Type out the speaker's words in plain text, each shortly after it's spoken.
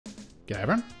G'day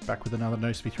everyone, back with another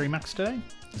nosp3 max today.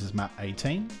 This is map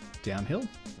 18, downhill.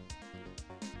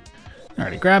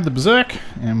 Alrighty, grab the berserk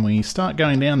and we start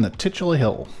going down the titular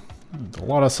hill. There's a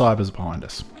lot of cybers behind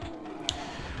us.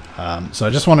 So I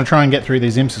just want to try and get through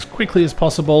these imps as quickly as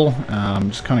possible.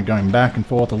 Just kind of going back and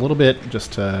forth a little bit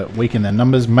just to weaken their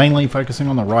numbers, mainly focusing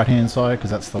on the right hand side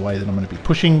because that's the way that I'm going to be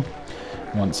pushing.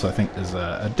 Once I think there's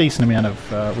a decent amount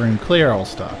of room clear, I'll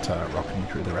start rocketing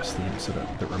through the rest of the imps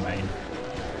that remain.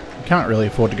 You can't really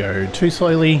afford to go too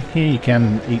slowly. Here you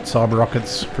can eat cyber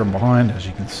rockets from behind, as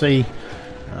you can see.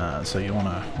 So you want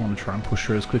to try and push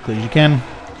through as quickly as you can.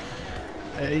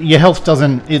 Your health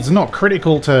it's not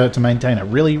critical to maintain a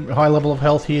really high level of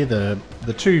health here.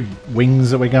 The two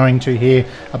wings that we're going to here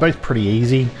are both pretty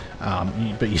easy,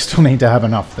 but you still need to have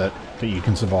enough that you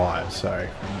can survive. So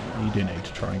you do need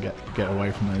to try and get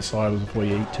away from those cybers before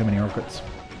you eat too many rockets.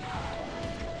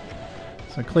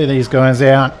 So clear these guys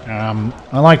out.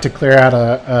 I like to clear out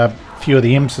a few of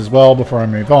the imps as well before I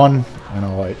move on, and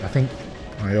I think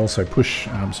I also push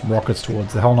some rockets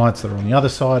towards the Hell Knights that are on the other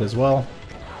side as well.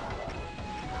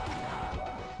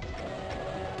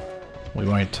 We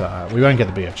won't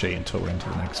get the BFG until we're into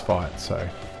the next fight, so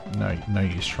no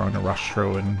use trying to rush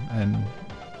through and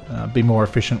be more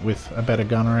efficient with a better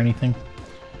gun or anything.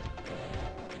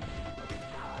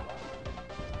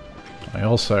 I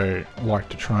also like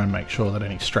to try and make sure that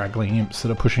any straggling imps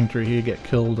that are pushing through here get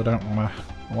killed. I don't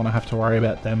want to have to worry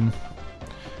about them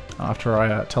after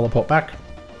I teleport back.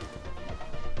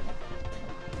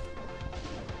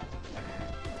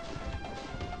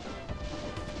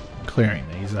 Clearing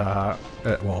these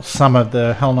well, some of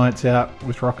the Hell Knights out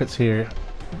with rockets here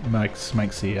makes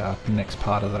the next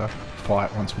part of the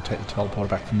fight, once we take the teleporter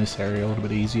back from this area, a little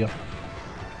bit easier.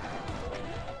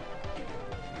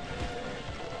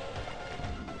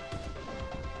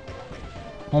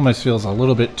 Almost feels a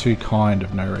little bit too kind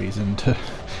of no reason to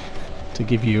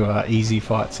give you easy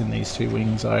fights in these two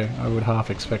wings. I would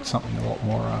half expect something a lot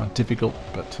more difficult,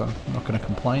 but I'm not going to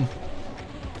complain.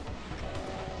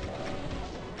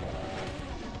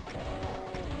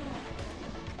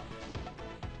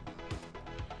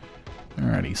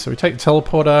 Alrighty, so we take the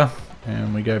teleporter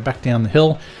and we go back down the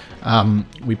hill.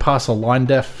 We pass a line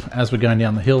def as we're going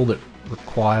down the hill that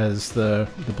requires the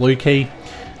blue key.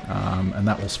 And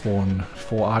that will spawn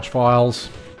 4 archviles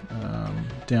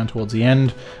down towards the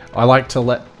end. I like to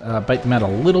bait them out a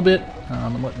little bit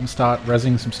and let them start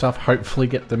rezzing some stuff, hopefully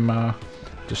get them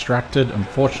distracted.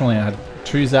 Unfortunately, I had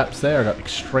 2 zaps there. I got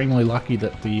extremely lucky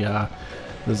that the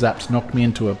zaps knocked me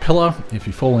into a pillar. If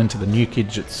you fall into the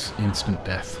nukage, it's instant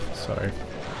death. So,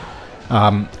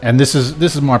 and this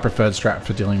is my preferred strat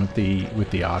for dealing with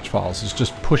the archviles, is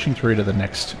just pushing through to the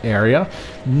next area.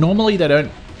 Normally they don't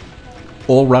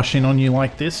all rush in on you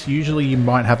like this. Usually you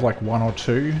might have like 1 or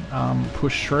 2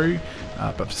 push through,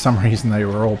 but for some reason they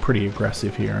were all pretty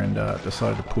aggressive here and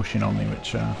decided to push in on me,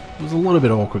 which was a little bit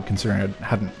awkward considering I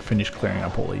hadn't finished clearing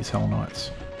up all these Hell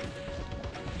Knights.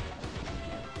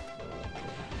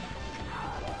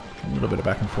 A little bit of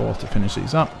back and forth to finish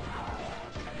these up.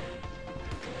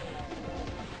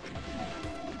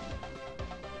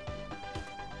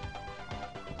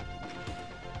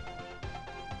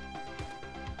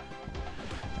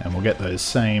 And we'll get those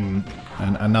same,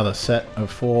 another set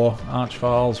of 4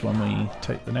 archviles when we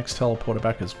take the next teleporter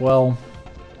back as well.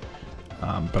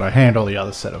 But I handle the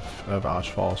other set of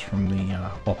archviles from the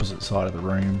opposite side of the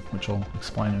room, which I'll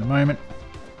explain in a moment.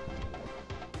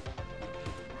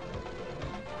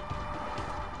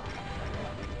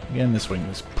 Again, this wing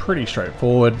is pretty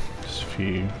straightforward. Just a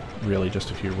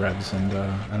few revs and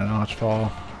an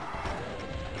archvile.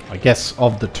 I guess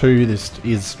of the 2, this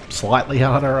is slightly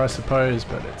harder, I suppose,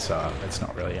 but it's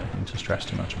not really anything to stress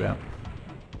too much about.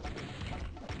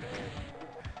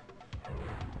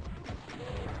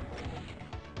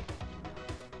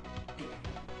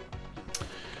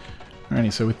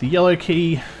 Alrighty, so with the yellow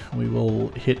key, we will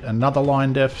hit another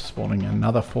line def, spawning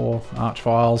another 4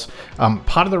 archviles.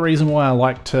 Part of the reason why I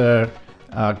like to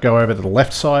go over to the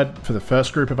left side for the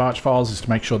first group of archviles is to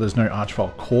make sure there's no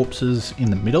archvile corpses in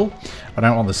the middle. I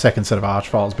don't want the second set of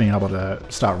archviles being able to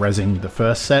start rezzing the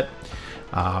first set.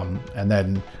 And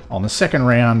then on the second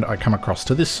round, I come across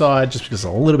to this side just because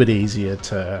it's a little bit easier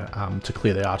to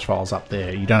clear the archviles up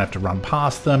there. You don't have to run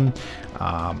past them.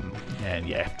 And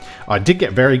yeah, I did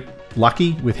get very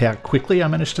lucky with how quickly I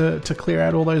managed to clear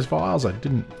out all those vials. I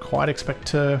didn't quite expect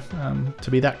to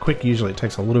be that quick. Usually it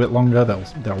takes a little bit longer.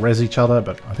 They'll res each other,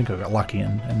 but I think I got lucky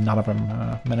and none of them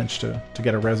managed to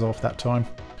get a res off that time.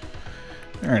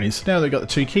 Alrighty, so now that we've got the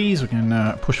 2 keys, we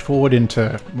can push forward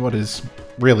into what is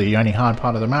really the only hard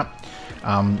part of the map.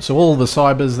 So all the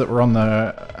cybers that were on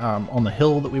the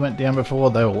hill that we went down before,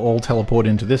 they will all teleport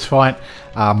into this fight.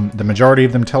 The majority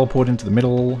of them teleport into the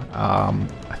middle.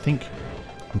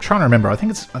 I'm trying to remember. I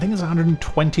think it's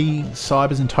 120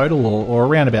 cybers in total, or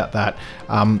around about that.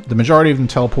 The majority of them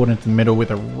teleport into the middle,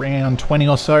 with around 20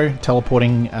 or so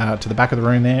teleporting to the back of the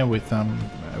room there, with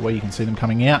where you can see them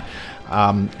coming out.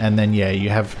 And then yeah, you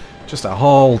have just a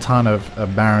whole ton of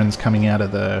barons coming out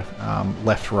of the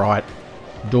left-right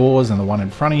doors and the one in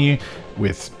front of you,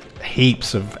 with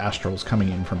heaps of astrals coming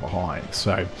in from behind.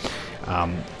 So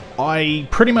I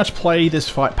pretty much play this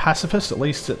fight pacifist, at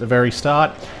least at the very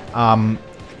start.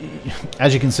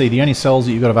 As you can see, the only cells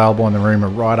that you've got available in the room are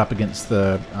right up against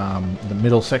the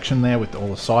middle section there, with all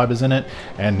the cybers in it,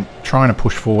 and trying to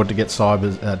push forward to get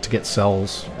cybers to get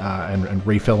cells and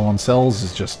refill on cells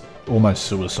is just almost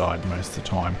suicide most of the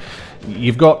time.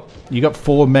 You've got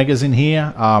 4 megas in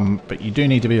here, but you do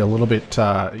need to be a little bit.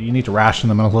 You need to ration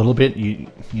them a little bit. You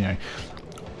know.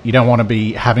 You don't want to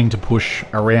be having to push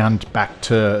around back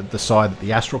to the side that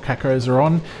the Astral Cacos are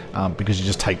on, because you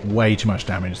just take way too much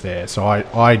damage there. So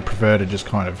I'd prefer to just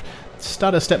kind of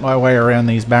stutter step my way around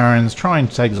these barons, try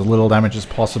and take as little damage as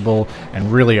possible,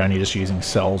 and really only just using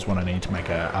cells when I need to make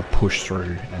a push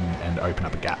through and open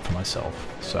up a gap for myself.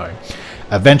 So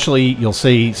eventually you'll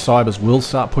see cybers will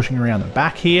start pushing around the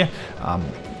back here.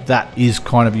 That is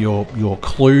kind of your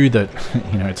clue that,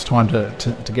 you know, it's time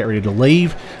to get ready to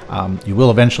leave. You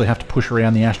will eventually have to push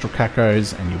around the Astral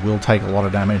Cacos, and you will take a lot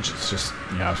of damage. It's just,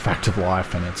 you know, a fact of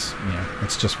life, and it's, you know,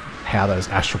 it's just how those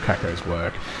Astral Cacos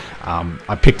work.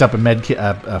 I picked up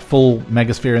a full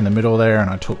Megasphere in the middle there, and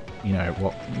I took, you know,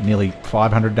 what, nearly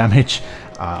 500 damage.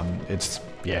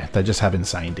 Yeah, they just have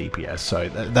insane DPS, so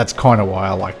that's kind of why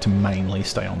I like to mainly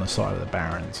stay on the side of the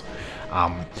barons.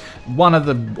 One of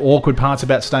the awkward parts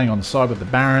about staying on the side with the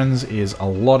barons is a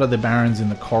lot of the barons in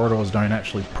the corridors don't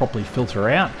actually properly filter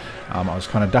out. I was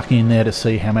kind of ducking in there to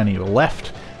see how many were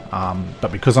left,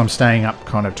 but because I'm staying up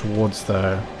kind of towards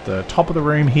the top of the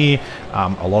room here,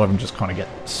 a lot of them just kind of get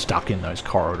stuck in those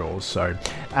corridors. So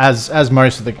as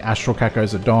most of the Astral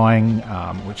Cacos are dying,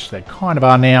 which they kind of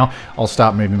are now, I'll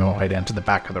start moving my way down to the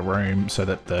back of the room so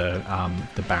that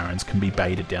the barons can be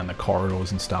baited down the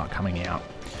corridors and start coming out.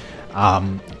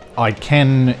 I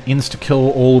can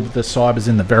insta-kill all of the cybers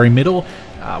in the very middle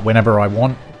whenever I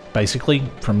want, basically,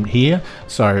 from here.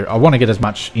 So I want to get as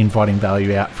much infighting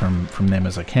value out from them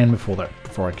as I can before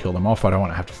I kill them off. I don't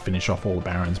want to have to finish off all the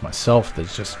barons myself.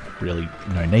 There's just really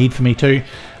no need for me to.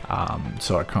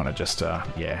 So I kind of just,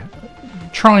 yeah,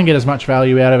 try and get as much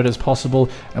value out of it as possible.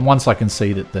 And once I can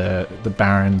see that the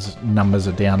barons' numbers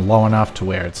are down low enough to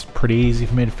where it's pretty easy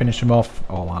for me to finish them off,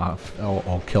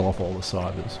 I'll kill off all the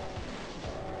cybers.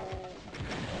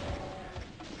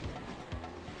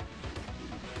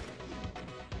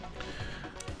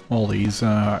 All these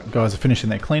guys are finishing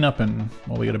their cleanup, and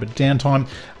well, we got a bit of downtime.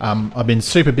 I've been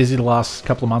super busy the last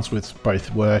couple of months with both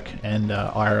work and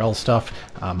IRL stuff.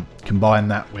 Combine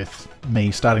that with me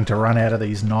starting to run out of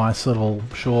these nice little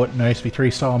short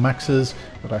nosp3 style maxes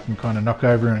that I can kind of knock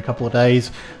over in a couple of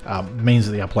days. Means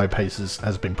that the upload pace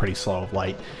has been pretty slow of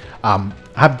late. I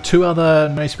have 2 other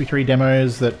nosp3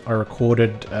 demos that I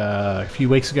recorded a few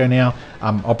weeks ago now.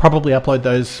 I'll probably upload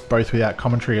those both without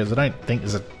commentary, as I don't think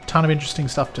there's a ton of interesting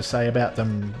stuff to say about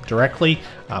them directly,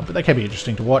 but they can be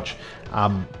interesting to watch.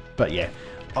 But yeah,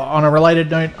 on a related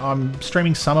note, I'm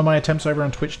streaming some of my attempts over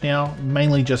on Twitch now,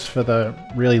 mainly just for the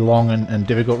really long and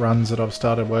difficult runs that I've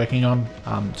started working on.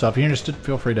 So if you're interested,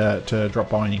 feel free to drop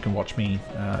by and you can watch me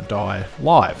die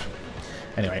live.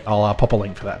 Anyway, I'll pop a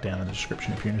link for that down in the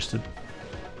description if you're interested.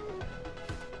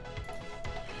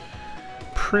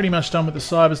 Pretty much done with the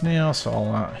cybers now, so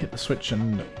I'll hit the switch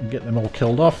and get them all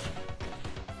killed off.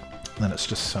 And then it's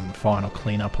just some final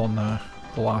cleanup on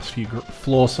the last few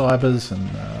floor cybers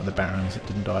and the barons that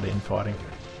didn't die to infighting.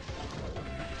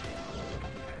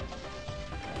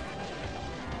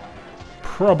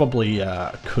 Probably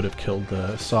could have killed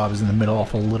the cybers in the middle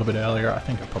off a little bit earlier. I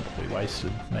think I probably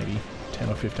wasted maybe 10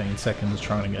 or 15 seconds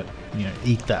trying to get, you know,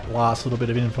 eke that last little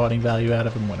bit of infighting value out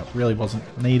of them when it really wasn't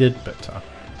needed, but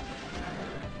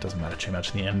it doesn't matter too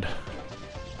much in the end.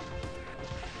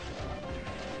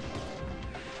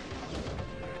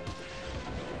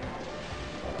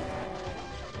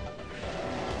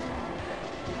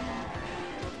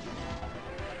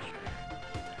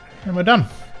 And we're done.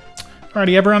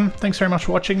 Alrighty everyone, thanks very much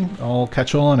for watching. I'll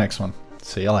catch you all on the next one.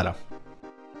 See you later.